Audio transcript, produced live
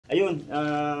ayun,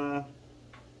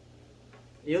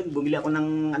 yun, bumili ako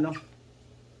ng ano,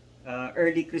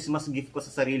 early Christmas gift ko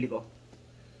sa sarili ko.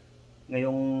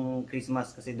 Ngayong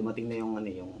Christmas kasi dumating na yung ano,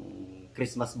 yung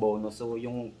Christmas bonus. So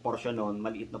yung portion noon,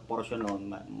 maliit na portion noon,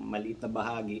 maliit na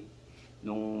bahagi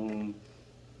nung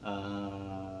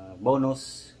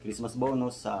bonus, Christmas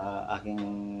bonus sa aking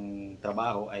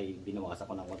trabaho ay binawasan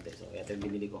ko ng konti. So ito yung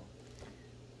binili ko.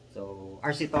 So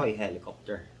RC toy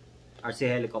helicopter. RC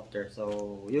helicopter. So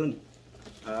yun.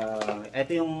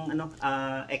 Ito yung ano,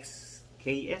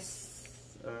 XKS,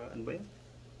 ano ba yun?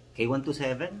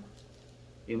 K127.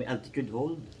 Yung may altitude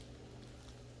hold.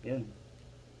 Yun.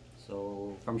 So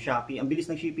from Shopee, ang bilis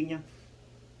ng shipping niya.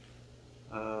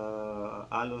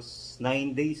 Alos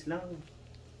 9 days lang.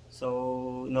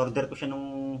 So in-order ko siya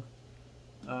nung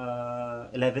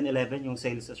 11/11 yung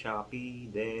sale sa Shopee.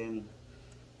 Then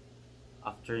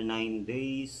after 9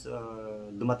 days,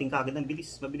 dumating kagad ng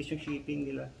bilis. Mabilis yung shipping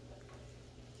nila.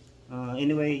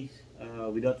 Anyway,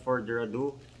 without further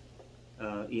ado,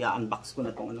 i-unbox ko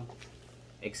na tong ano,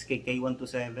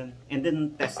 K127. And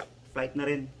then test flight na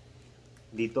rin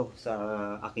dito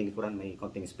sa aking likuran. May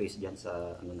konting space dyan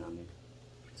sa ano namin,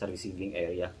 sa receiving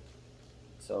area.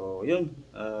 So yun,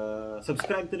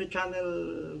 subscribe to the channel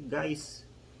guys,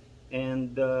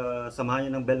 and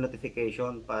samahan nyo ng bell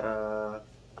notification para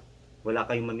wala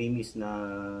kayong mamimiss na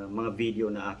mga video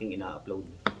na aking ina-upload.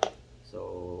 So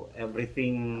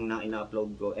everything na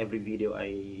ina-upload ko, every video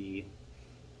ay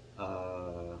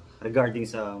regarding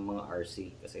sa mga RC,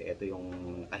 kasi ito yung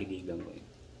kahiligan ko eh.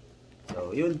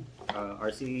 So yun,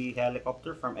 RC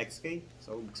helicopter from XK.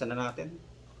 So buksan na natin.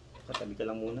 Tabi ka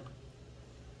lang muna.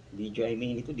 DJI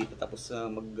mini ito, dito tapos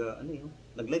ano yun.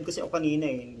 Nag-live kasi ako kanina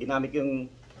eh.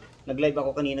 Nag-live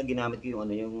ako kanina, ginamit ko yung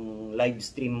ano, yung live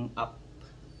stream app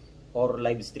or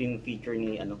live stream feature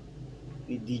ni ano,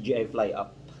 ni DJI Fly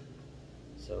App.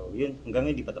 So yun, hanggang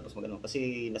ngayon di pa tapos magano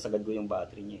kasi nasagad ko yung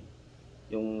battery niya eh.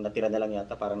 Yung natira na lang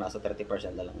yata, parang nasa 30%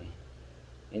 na lang eh.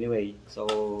 Anyway, so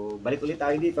balik ulit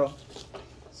tayo dito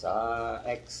sa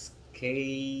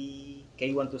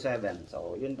K127.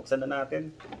 So yun, buksan na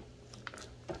natin.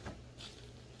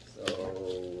 So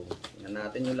tingnan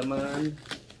natin yung laman.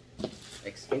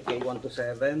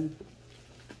 K127.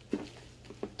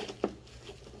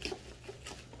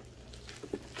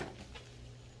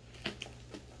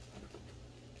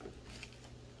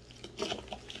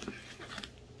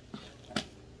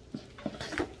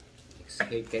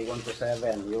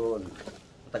 K127, yun.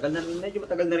 Matagal na rin, medyo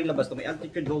matagal na rin labas to. May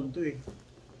altitude hold to eh.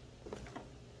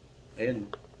 Ayun.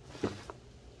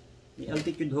 May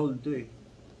altitude hold to eh.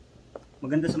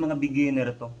 Maganda sa mga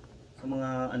beginner to. Sa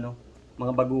mga ano,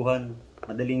 mga baguhan.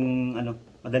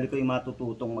 Madali ko yung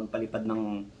matututong magpalipad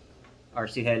ng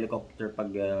RC helicopter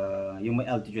pag yung may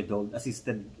altitude hold,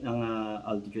 assisted ng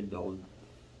altitude hold.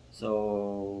 So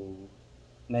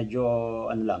medyo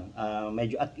ano lang,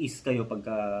 medyo at ease kayo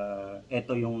pagka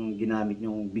ito yung ginamit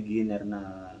yung beginner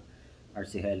na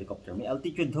RC helicopter. May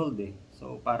altitude hold eh.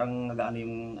 So parang nag-ano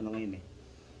yung ano ngayon eh.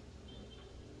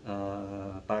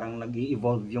 Parang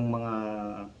nag-i-evolve yung mga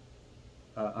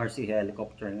RC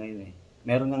helicopter ngayon eh.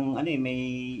 Meron ng ano eh, may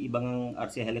ibang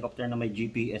RC helicopter na may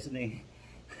GPS na eh.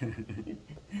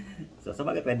 So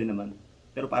sabagay pwede naman.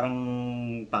 Pero parang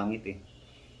pangit eh.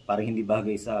 Parang hindi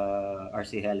bagay sa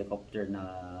RC helicopter na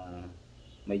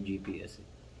may GPS.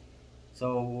 So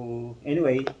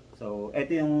anyway, so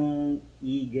ito yung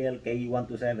Eagle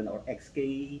K127 or XK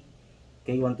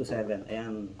K127.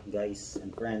 Ayan guys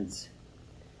and friends.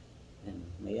 Ayan,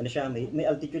 may ano siya, may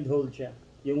altitude hold siya.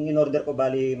 Yung in-order ko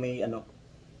bali may ano,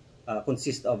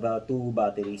 consist of 2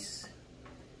 batteries.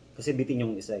 Kasi bitin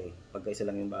yung isa eh, pagka isa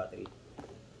lang yung battery.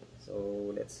 So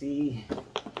let's see.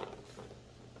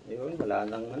 Ayun, wala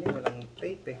nang ano, walang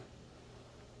tape eh.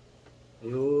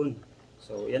 Ayun.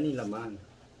 So, yan yung laman.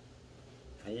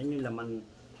 Ayan yung laman,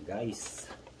 guys.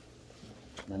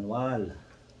 Manual.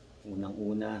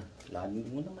 Unang-una.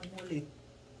 Laging unang manual eh.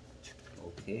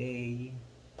 Okay.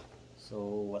 So,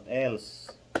 what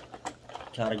else?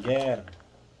 Charger.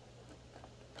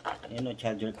 Ayan o,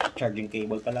 charging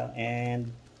cable pala.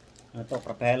 And, ano to,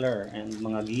 propeller. And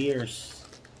mga gears.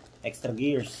 Extra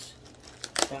gears.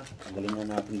 Tanggalin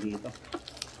na natin dito.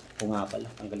 Kung nga pala,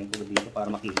 tanggalin ko dito para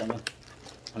makita nyo.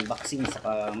 Unboxing,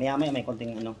 saka maya maya may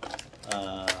konting ano,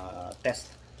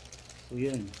 test. So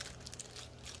yun.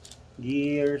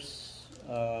 Gears,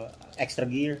 extra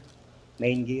gear,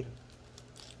 main gear,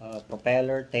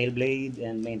 propeller, tail blade,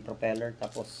 and main propeller.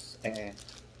 Tapos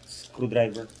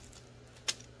screwdriver.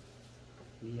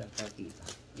 Hindi yan kita.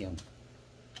 Yan.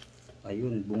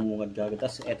 Ayun, bumungad gagad.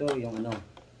 Tapos ito yung ano,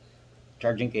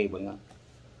 charging cable nga.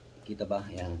 Kita ba?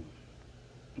 Yan.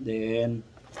 Then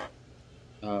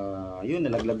Yun,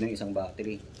 nalaglag ng isang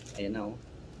battery. Ayan na, oh.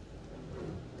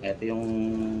 Ito yung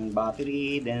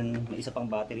battery, then may isa pang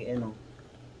battery, oh.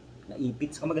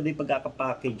 Naipit. Saka maganda yung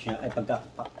pagkaka-package niya, ay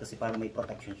pagkaka-pack kasi para may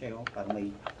protection siya, oh. Para may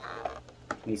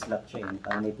slot siya,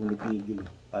 para may pumipigil,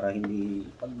 para hindi,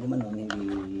 pag gumanon,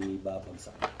 hindi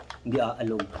babagsak, hindi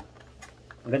aalog.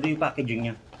 Maganda yung packaging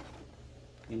niya.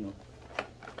 Yun, oh.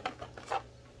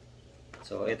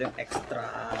 So, ito yung extra.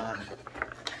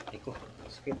 Eko,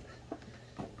 skip.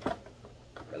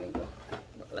 Galing ko.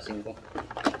 Baklasin ko.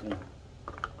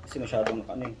 Kasi masyadong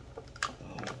nakano,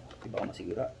 di baka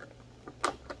masira.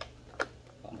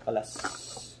 Baka makalas.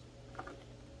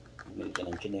 Bumili ka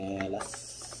ng tsinelas.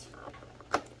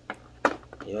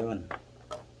 Ayun.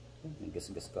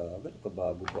 Gas-gas ka agad.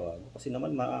 Kabago-bago. Kasi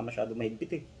naman masyadong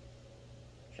mahigpit eh.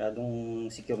 Masyadong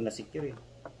secure na secure eh.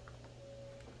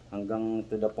 Hanggang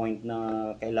to the point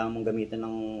na kailangan mong gamitin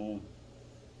ng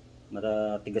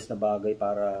matatigas na bagay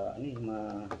para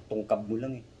matungkab mo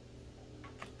lang eh.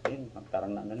 Ayun,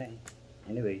 parang na eh.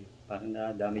 Anyway, parang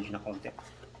na damage na konti.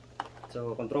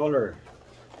 So, controller.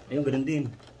 Ayun, ganun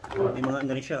din. May mga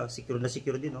rin siya, secure na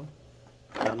secure din, oh.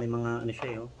 Parang may mga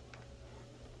siya, oh.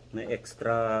 May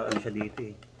extra siya dito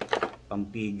eh.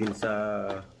 Pampigil sa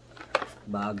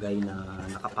bagay na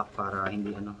nakapak para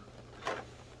hindi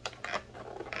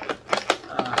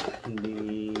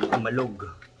hindi umalog.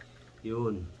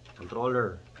 Yun,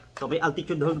 controller. So may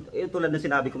altitude hold. Tulad na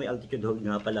sinabi ko, may altitude hold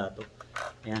nga pala to.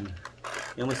 Ayan.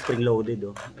 Yung spring loaded,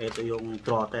 oh. Ito yung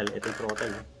throttle. Ito yung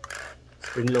throttle, oh.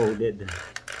 Spring loaded.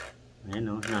 Ayan,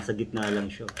 oh. Nasa gitna lang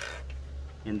siya.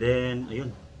 And then,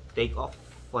 ayun, take off.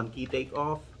 One key take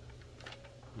off.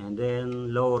 And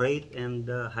then low rate and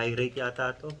high rate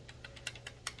yata to.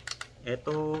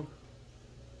 Ito,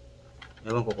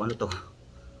 ewan ko kung ano to.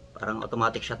 Parang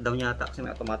automatic shutdown yata, kasi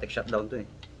may automatic shutdown to eh.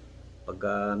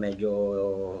 Pagka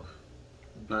medyo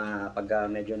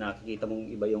nakikita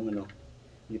mong iba yung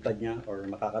lipad niya, or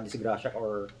makakadisgrasya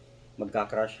or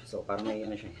magka-crash. So parang may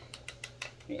siya.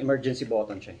 May emergency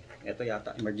button siya. Ito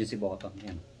yata emergency button.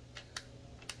 Yan.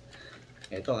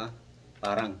 Ito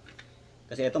parang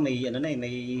kasi ito may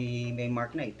may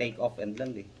mark na eh, take off and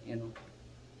land eh. Yan oh.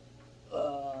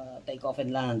 Take off and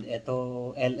land.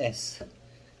 Ito LS.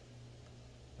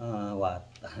 What?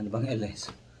 Ano bang LS?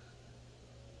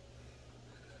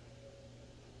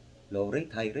 Low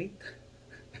rate, high rate?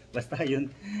 Basta yun.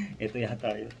 Ito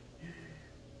yata yun.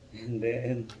 And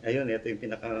then, ayun, ito yung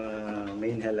pinaka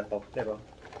main helicopter, oh.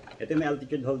 Ito yung may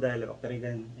altitude hold na helicopter.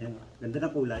 Ayan. Ganda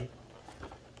ng kulay.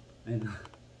 Ayun.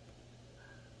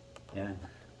 Ayan.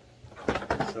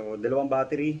 So, dalawang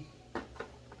battery.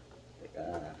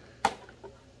 Teka.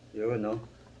 Yun, no?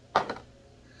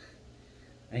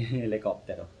 Ayun yung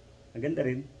helicopter, oh. Maganda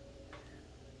rin.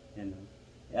 Ayan, oh.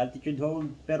 Altitude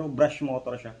hold, pero brush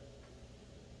motor siya.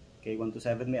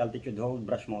 K127 may altitude hold,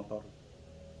 brush motor.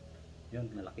 Yun,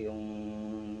 malaki yung,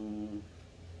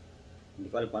 hindi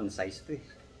ko alam kung anong size to eh.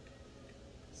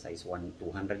 Size 200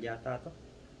 yata to.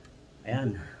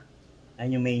 Ayan.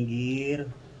 Ayan yung main gear,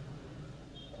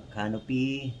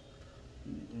 canopy,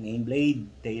 main blade,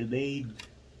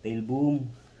 tail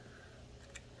boom.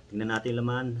 Tingnan natin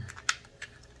laman.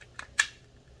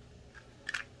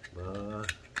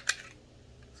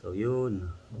 So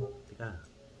yun. Teka.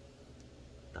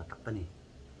 Tatakpan eh.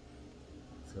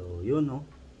 So yun, no.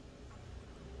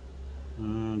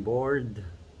 Board,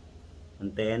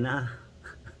 antenna.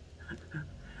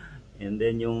 And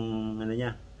then yung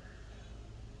niya.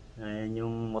 Ayan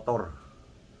yung motor.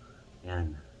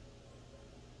 Ayan.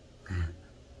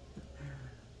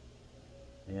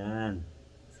 Ayan.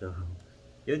 So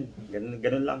yun,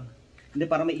 ganun lang. Hindi,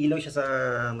 parang may ilaw siya sa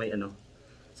may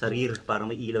sa rear,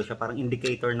 parang may ilaw siya, parang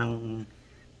indicator ng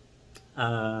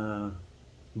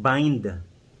bind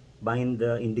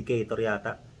indicator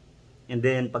yata. And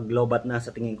then pag lobat na,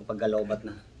 sa tingin ko pag lobat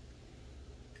na,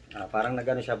 parang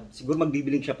nagano siya, siguro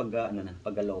magbibiling siya pag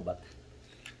pag lobat.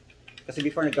 Kasi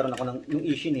before nagkaroon ako nung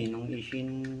Ishin nung Ishin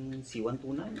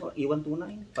C129 or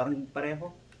E129, parang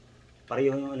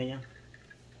pareho yung niya.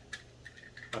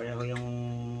 Pareho yung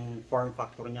form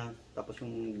factor niya, tapos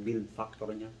yung build factor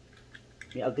niya.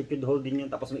 May altitude hold din yun,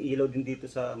 tapos may ilaw din dito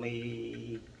sa may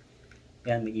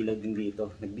ilaw din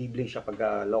dito. Nagbiblink siya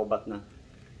pag lobat na.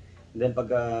 And then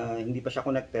pag hindi pa siya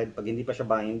connected, pag hindi pa siya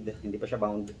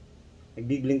bound,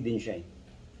 nagbiblink din siya eh.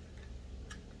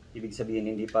 Ibig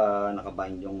sabihin hindi pa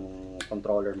nakabind yung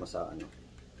controller mo sa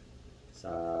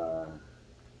sa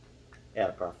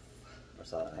aircraft or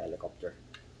sa helicopter.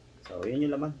 So yun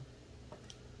yung laman.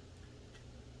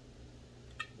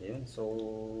 Ayun, so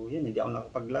yun, hindi ako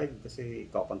nakapag-live kasi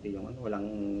kakunti yung walang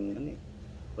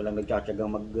nagtsatsagang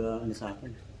sa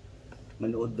akin.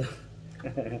 manood.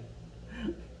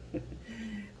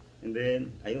 And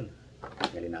then, ayun.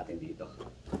 Galin natin dito.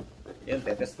 Ayun,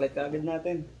 test flight kaagad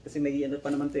natin. Kasi may ano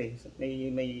pa naman 'to eh.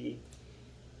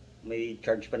 May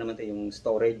charge pa naman 'to yung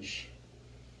storage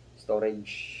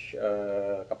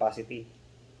capacity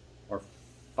or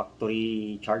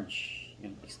factory charge.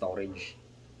 Yung storage.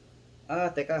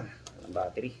 Teka, ang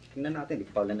battery. Tingnan natin, di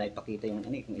ko pala na ipakita yung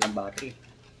ano, kung ilang battery.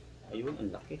 Ayun,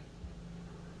 ang laki.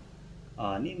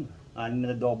 6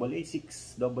 na AA,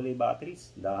 6 AA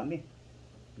batteries. Dami.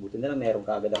 Buti na lang meron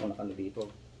kaagad ako nakano dito.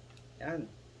 Yan.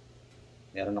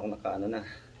 Meron ako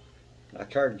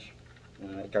naka-charge.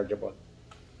 Rechargeable.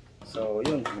 So,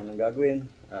 yun. Anong gagawin?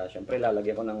 Siyempre,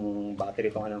 lalagyan ko ng battery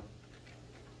itong ano.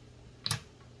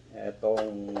 Itong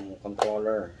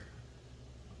controller.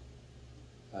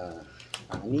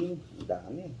 Dami.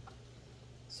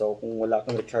 So, kung wala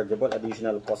kang rechargeable,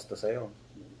 additional cost to sa'yo.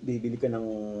 Bibili ka ng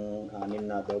 6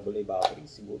 na AA battery.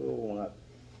 Siguro, mga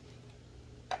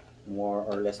more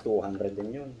or less 200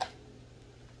 din yun.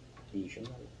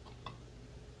 Additional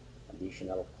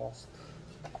cost.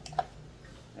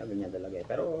 Ganyan talaga eh.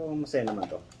 Pero masaya naman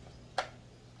to.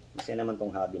 Masaya naman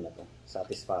tong hobby na to.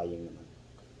 Satisfying naman.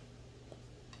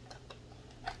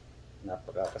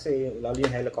 Kasi lalo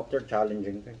yung helicopter,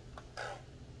 challenging to eh.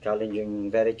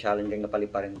 Very challenging na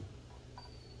paliparin.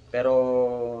 Pero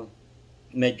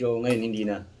medyo ngayon hindi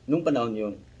na. Nung panahon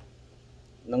yun,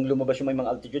 nang lumabas yung may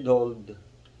mga altitude hold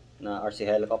na RC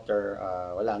helicopter,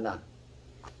 wala na.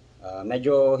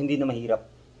 Medyo hindi na mahirap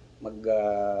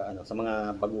sa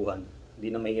mga baguhan. Hindi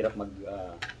na mahirap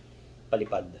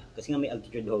palipad kasi nga may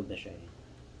altitude hold na siya eh.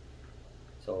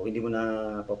 So hindi mo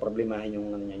na poproblemahin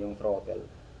yung yung throttle.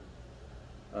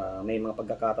 May mga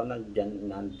pagkakataon na diyan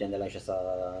na lang siya sa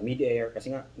mid-air kasi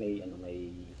nga may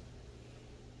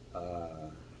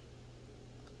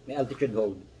altitude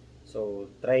hold. So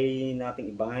try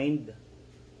nating i-bind.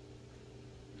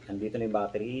 Andito na yung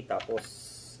battery, tapos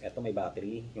eto may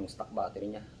battery, yung stock battery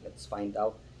niya. Let's find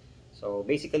out. So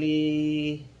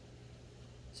basically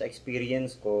sa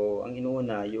experience ko, ang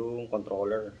inuuna yung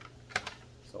controller.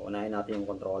 So unahin natin yung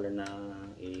controller na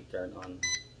i-turn on.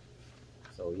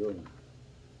 So yun.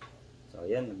 So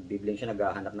ayan, nagbi-blink siya,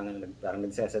 naghahanap ng parang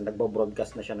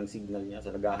nagbo-broadcast na siya ng signal niya.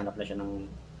 So naghahanap na siya ng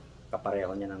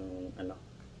kapareho niya ng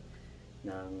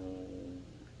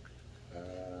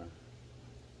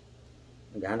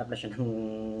naghahanap na siya ng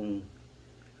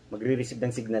magre-receive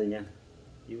ng signal niya.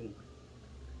 Yun.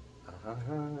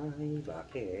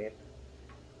 Bakit?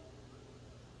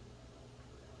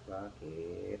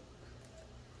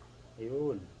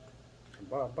 Ayun.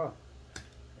 Aba.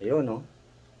 Ayun, no?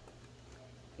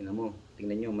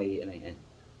 Tingnan nyo, may ano yan.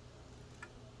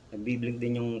 Nagbi-blink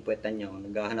din yung puwetan niya.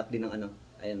 Naghahanap din ng ano.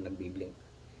 Ayan, nagbi-blink.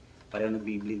 Pareho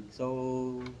nagbi-blink. So,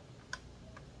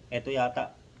 eto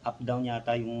yata. Up-down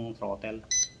yata yung throttle.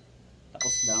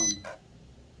 Tapos down.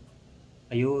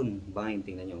 Ayun, bind.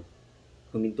 Tingnan nyo.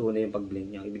 Huminto na yung pag-blink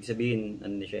niya. Ibig sabihin,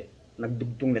 ano na siya,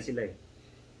 nagdugtong na sila eh.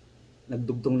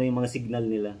 Nagdugtong na yung mga signal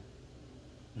nila.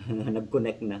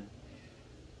 Nag-connect na.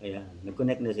 Ayan,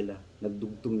 nag-connect na sila.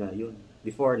 Nagdugtong na yun.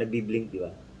 Before, nagbi-blink, di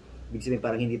ba? Ibig sabihin,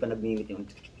 parang hindi pa nag-mimit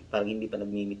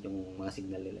yung mga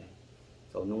signal nila.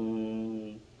 So,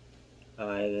 nung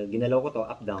ginalaw ko to,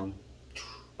 up-down,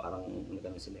 parang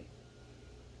nagano sila eh.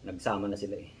 Nagsama na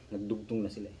sila eh. Nagdugtong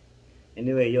na sila eh.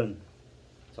 Anyway, yun.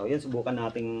 So, yun, subukan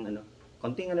nating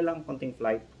konting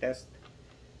flight test.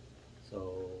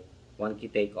 So, 1 key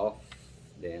take off,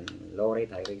 then low rate,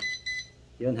 high rate.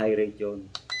 Yun, high rate yun.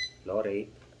 Low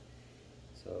rate.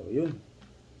 So, yun.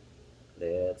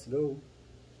 Let's go.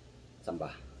 Saan ba?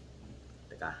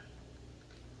 Teka.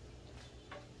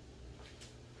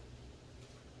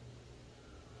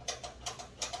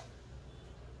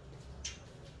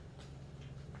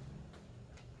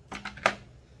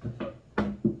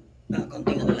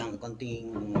 Konting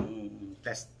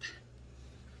test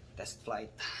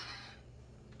flight.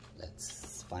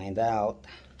 Let's find out.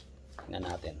 Tingnan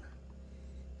natin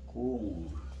kung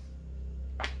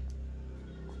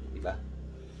diba,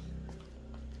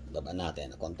 baba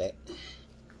natin konti.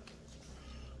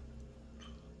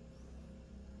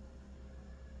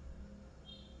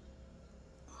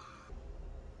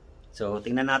 So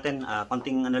tingnan natin,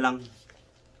 konting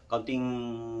konting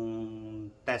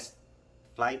test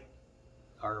flight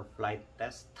or flight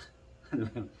test.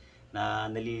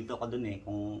 Na nalilito ko dun eh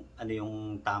kung ano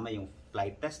yung tama, yung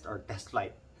flight test or test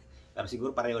flight. Pero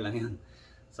siguro pareho lang yun.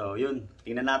 So yun,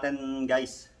 tingnan natin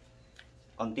guys.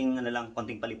 Konting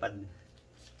konting palipad.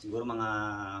 Siguro mga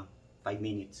 5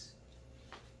 minutes.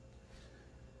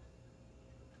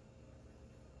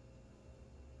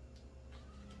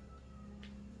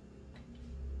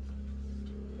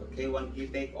 Okay, 1 key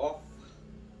take off.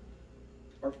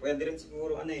 Or pwede rin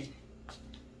siguro ano eh.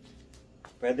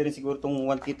 Pwede rin siguro tong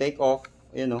 1 key take off.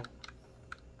 Ayan o.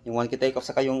 Yung 1 key take off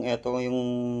saka yung eto, yung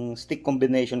stick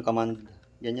combination command.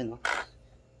 Ganyan o.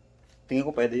 Tingin ko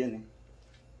pwede yun eh.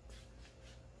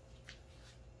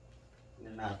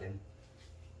 Tingnan natin.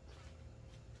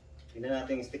 Tingnan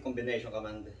natin yung stick combination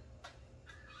command.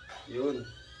 Yun.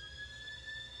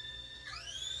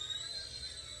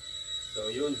 So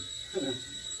yun.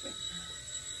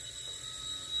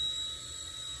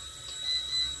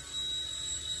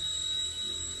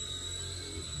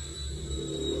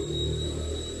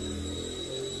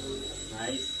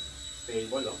 Nice.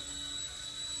 Stable oh.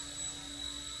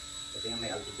 Kasi nga may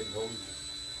altitude hold.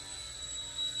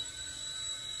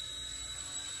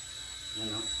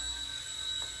 Yan oh.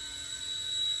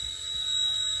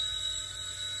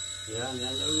 Yan,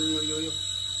 yan. Yo.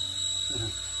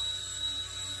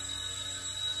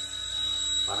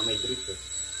 Para may drift eh.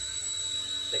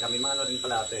 Teka, may mga ano rin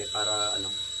pala ito eh. Para ano,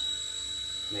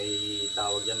 may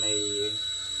tawag yan, may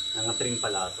nangatrim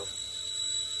pala ito.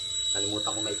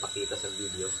 Kalimutan ko may ipakita sa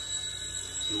video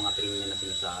yung mga trim niya na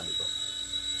sinasabi ko.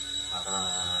 Para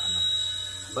ano,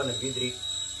 ba nag-drift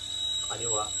sa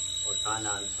kaliwa o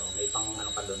kanan. So may pang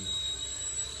ano ka doon.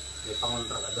 May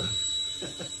pangontra ka doon.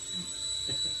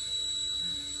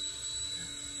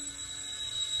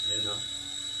 Yun no.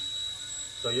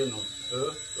 So yun no.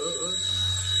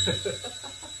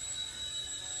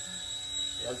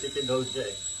 Yan si Kidol siya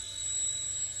eh.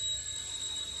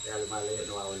 Kaya lumalayo,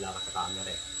 nawawala ka sa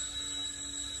camera eh.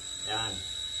 Yan.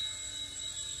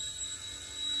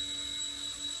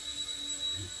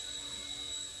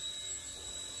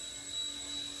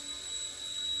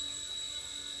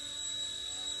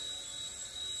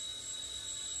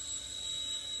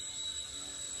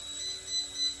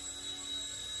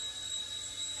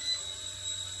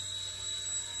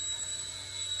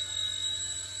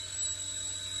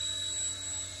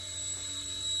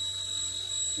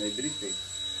 May drift eh.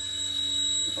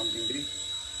 May konting drift.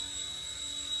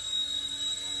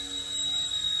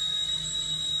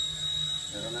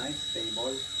 Pero nice,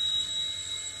 stable.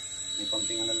 May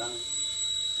konting ano lang,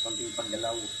 konting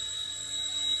paggalaw.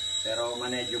 Pero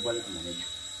manageable.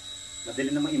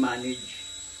 Madali namang i-manage.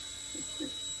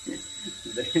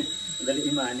 Madali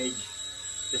i-manage.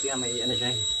 Kasi nga may ano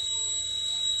siya eh.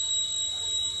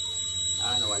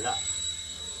 Nawala.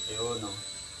 Ayun no.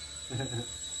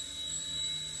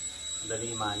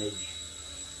 Madali i-manage.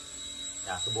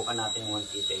 Kaya subukan natin yung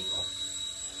 1 key take off.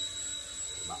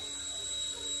 Diba?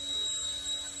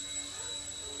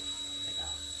 Teka,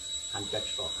 hand catch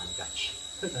ko, hand catch.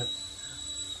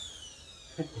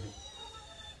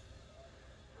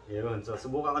 Yun, so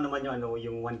subukan ko naman yung ano,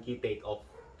 yung 1 key take off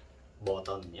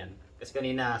button, yan. Kasi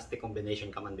kanina stick combination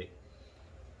command eh.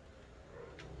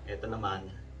 Ito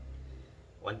naman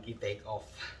 1 key take off.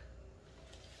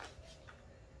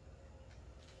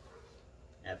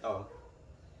 Ito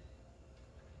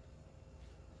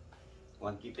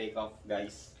 1 key take off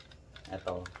guys.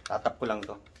 Ito, tatap ko lang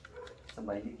to.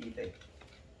 Sabay hindi kita eh.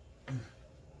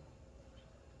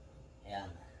 Ayan.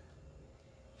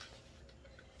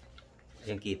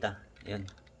 Ayan kita. Ayan.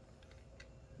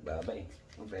 Baba eh.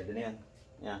 Pwede na yan.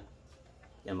 Ayan.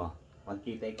 Yan mo. 1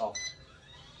 key take off.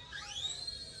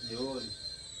 Yun.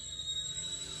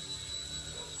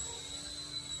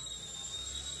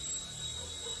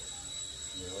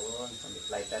 Yun. Sambil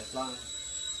flight test lang.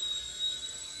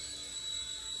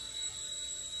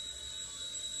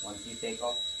 1 key take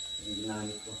off. Yung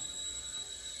ginamit ko.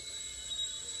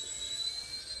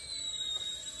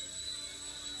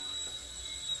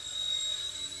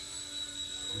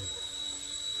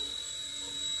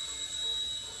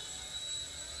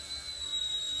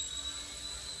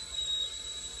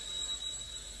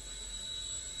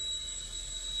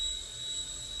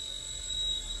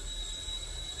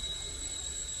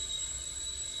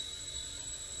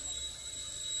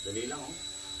 Dali lang oh.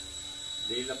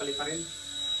 Dali lang pali pa rin.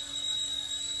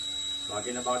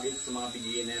 Bagay na bagay sa mga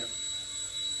beginner.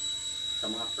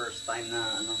 Sa mga first time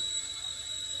na ano.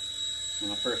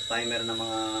 Mga first timer na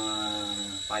mga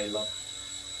pilot.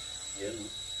 Ayun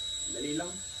oh. Dali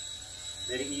lang.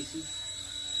 Very easy.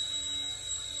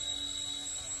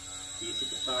 Easy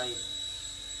to try.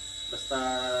 Basta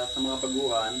sa mga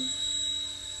baguhan,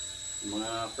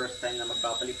 mga first time na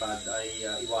magpapalipad ay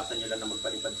iwasan nyo lang na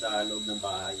magpalipad sa loob ng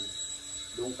bahay.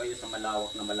 Doon kayo sa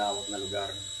malawak na lugar.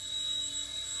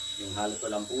 Yung halos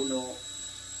walang puno,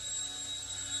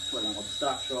 walang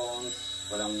obstructions,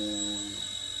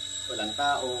 walang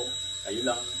tao, kayo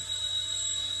lang,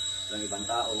 walang ibang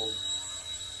tao,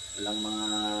 walang mga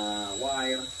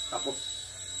wire. Tapos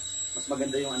mas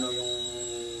maganda yung ano, yung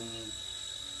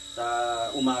sa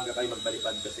umaga kayo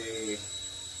magpalipad kasi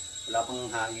wala pang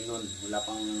hangin nun, wala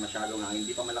pang masyadong hangin,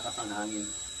 hindi pa malakas ang hangin.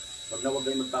 Wag na wag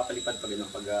kayo magpapalipad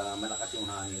pag malakas yung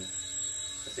hangin.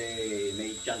 Kasi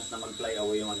may chance na mag-fly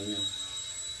away yung ano nyo,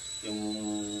 yung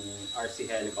RC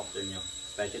helicopter nyo,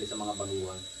 especially sa mga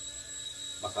baguhan.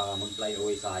 Baka mag-fly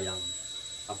away, sayang.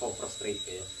 Mapo-frustrate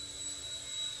kayo.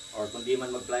 Or kung di man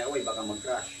mag-fly away, baka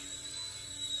mag-crash.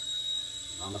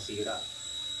 Masira.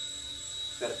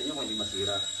 Swerte nyo kung hindi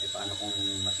masira. Eh paano kung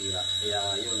masira?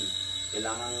 Kaya yun,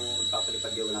 kailangan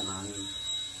magpapalipad yung walang hangin.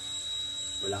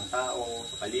 Walang tao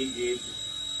sa paligid.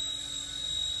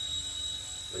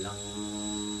 Walang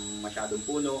masyadong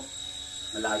puno.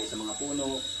 Malayo sa mga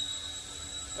puno.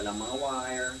 Walang mga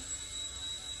wire.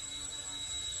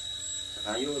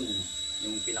 Saka yun,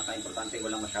 yung pinaka-importante,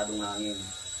 walang masyadong hangin.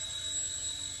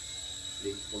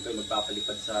 Huwag kayo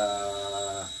magpapalipad sa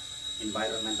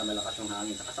environment na malakas yung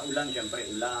hangin. Saka sa ulan, syempre,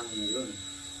 ulan, yun.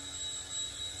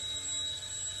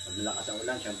 Pag malakas ang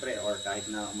ulan, syempre, or kahit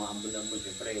na umaambon-ambon,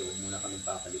 syempre, huwag muna kami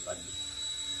papalipad.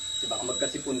 Kasi baka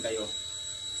magkasipon kayo.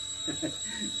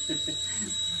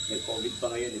 May COVID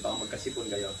pa ngayon, baka magkasipon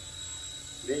kayo.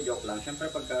 Hindi, joke lang. Syempre,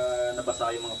 pagka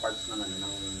nabasa yung mga parts ng,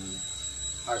 ng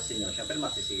RC nyo, syempre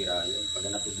masisira yun pag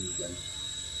natubigan.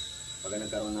 Pag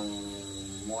nagkaroon ng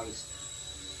moist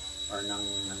or ng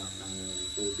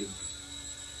tubig.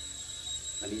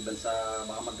 Maliban sa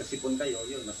baka magkasipon kayo,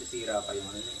 yun, masisira pa yung,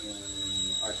 yung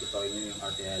RC toy nyo, yung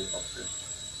RC helicopter.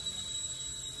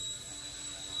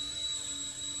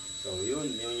 So yun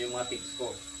yung mga tips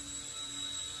ko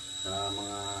sa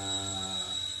mga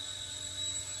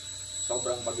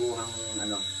sobrang baguhang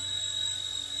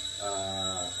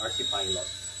RC pilot.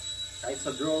 Kahit sa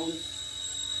drone,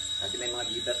 kahit may mga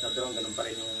gitas na drone, ganun pa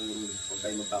rin yung rules. Huwag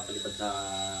kayo magpapalipad sa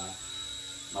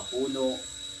mapuno,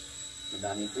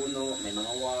 madaming puno, may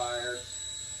mga wires,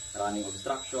 maraming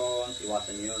obstructions,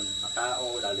 iwasan nyo yun.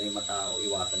 Matao, lalo yung matao,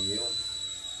 iwasan nyo yun.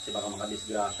 Kasi baka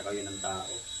makadisgrasya kayo ng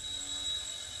tao.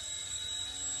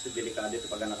 Kasi delikado ito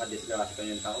pag nakadisgrasya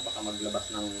kayo ng tao, baka maglabas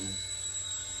ng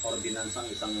ordinance ang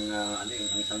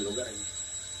isang lugar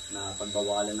na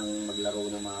pagbawalan ng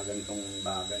maglaro ng mga ganitong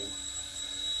bagay.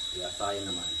 Kaya sayang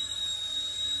naman.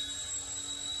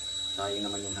 Sayang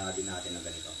naman yung hobby natin na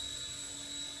ganito.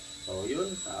 So yun,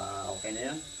 okay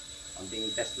na yan.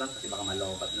 Konting test lang kasi baka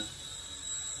malobat na.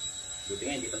 Buti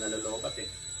nga hindi pa nalalobat eh.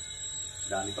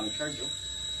 Dami pang charge oh.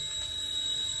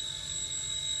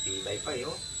 Tibay pa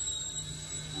oh.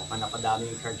 Mukhang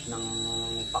napadami yung charge ng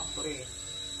factory eh.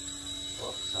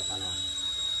 Oh, sasa na.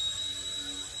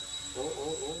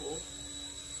 Oh.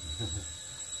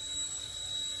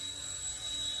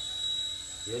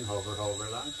 Yun, hover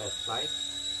lang, test flight.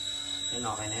 Yun,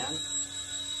 okay na yan.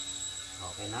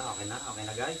 Okay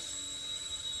na guys.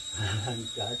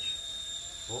 Catch.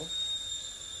 Oh.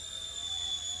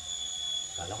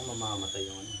 Kala ko mamamatay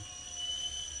yung ano.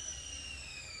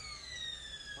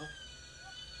 Oh.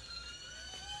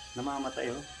 Namamatay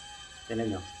oh.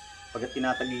 Tignan nyo. Pagkat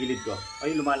tinatagilid ko,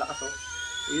 ay lumalakas oh.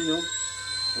 Ayun oh.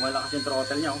 Lumalakas yung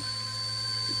throttle niya oh.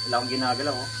 Wala akong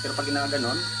ginagalaw oh. Pero pag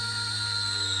ginaganon,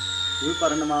 yun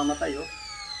parang namamatay oh.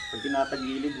 Pag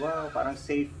tinatagilid, wow, parang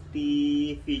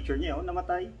safety feature niya oh,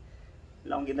 namatay.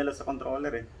 Wala akong ginalaw sa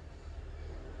controller eh.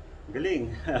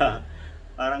 Galing.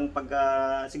 Parang pag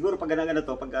siguro pag ganun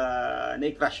to, pag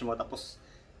na-crash mo tapos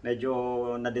medyo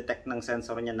na-detect ng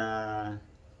sensor niya na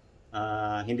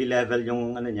hindi level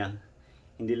yung ano niya,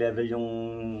 hindi level yung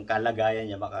kalagayan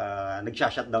niya, baka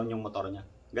nagsha-shutdown yung motor niya.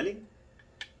 Galing.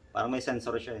 Parang may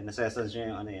sensor siya eh, nasa-sense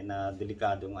niya yung ano eh, na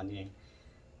delikadong ano eh,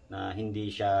 na hindi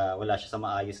siya, wala siya sa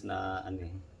maayos na ano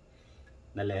eh,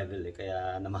 na level eh,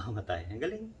 kaya namamatay.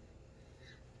 Galing.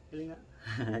 Galing nga.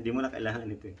 Hindi mo na kailangan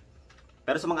ito eh.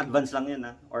 Pero sa mga advanced lang yan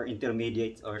ha, or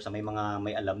intermediate, or sa may mga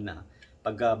may alam na,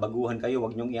 pag baguhan kayo,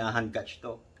 wag nyong i-hand catch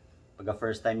to. Pag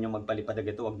first time nyo magpalipad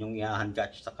agad ito, wag nyong i-hand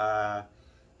catch, saka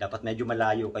dapat medyo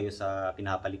malayo kayo sa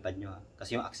pinapalipad nyo ha.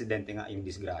 Kasi yung aksidente nga, yung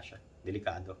disgrasya,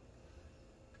 delikado.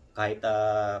 Kahit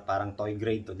parang toy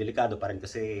grade to, delikado pa rin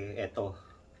kasi etong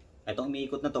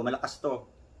umiikot na to, malakas to.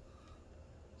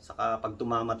 Saka pag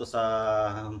tumama to sa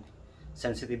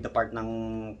sensitive na part ng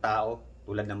tao,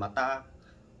 tulad ng mata,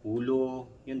 ulo,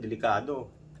 yun delikado.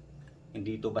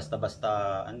 Hindi to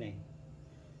basta-basta ano eh.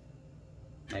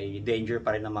 May danger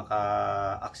pa rin na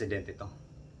maka-accident ito.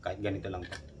 Kahit ganito lang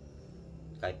to.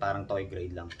 Kahit parang toy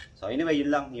grade lang. So anyway,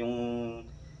 yun lang yung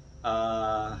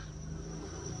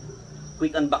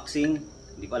quick unboxing.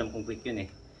 Hindi ko alam kung quick yun eh.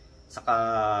 Saka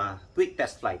quick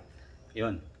test flight.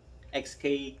 Yun.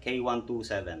 XK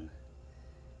K127.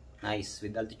 Nice.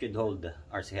 With altitude hold.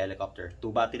 RC helicopter. 2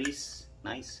 batteries.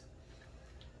 Nice.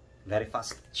 Very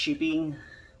fast shipping.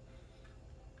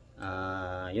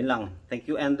 Yun lang. Thank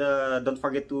you, and don't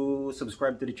forget to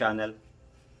subscribe to the channel.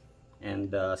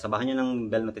 And sabahan nyo ng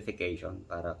bell notification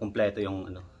para kumpleto yung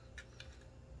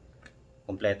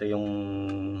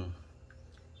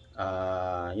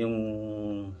yung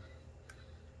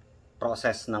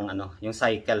process ng yung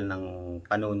cycle ng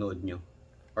panonood nyo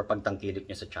or pagtangkilik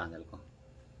nyo sa channel ko.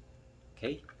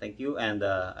 Okay, thank you, and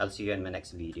I'll see you in my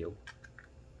next video.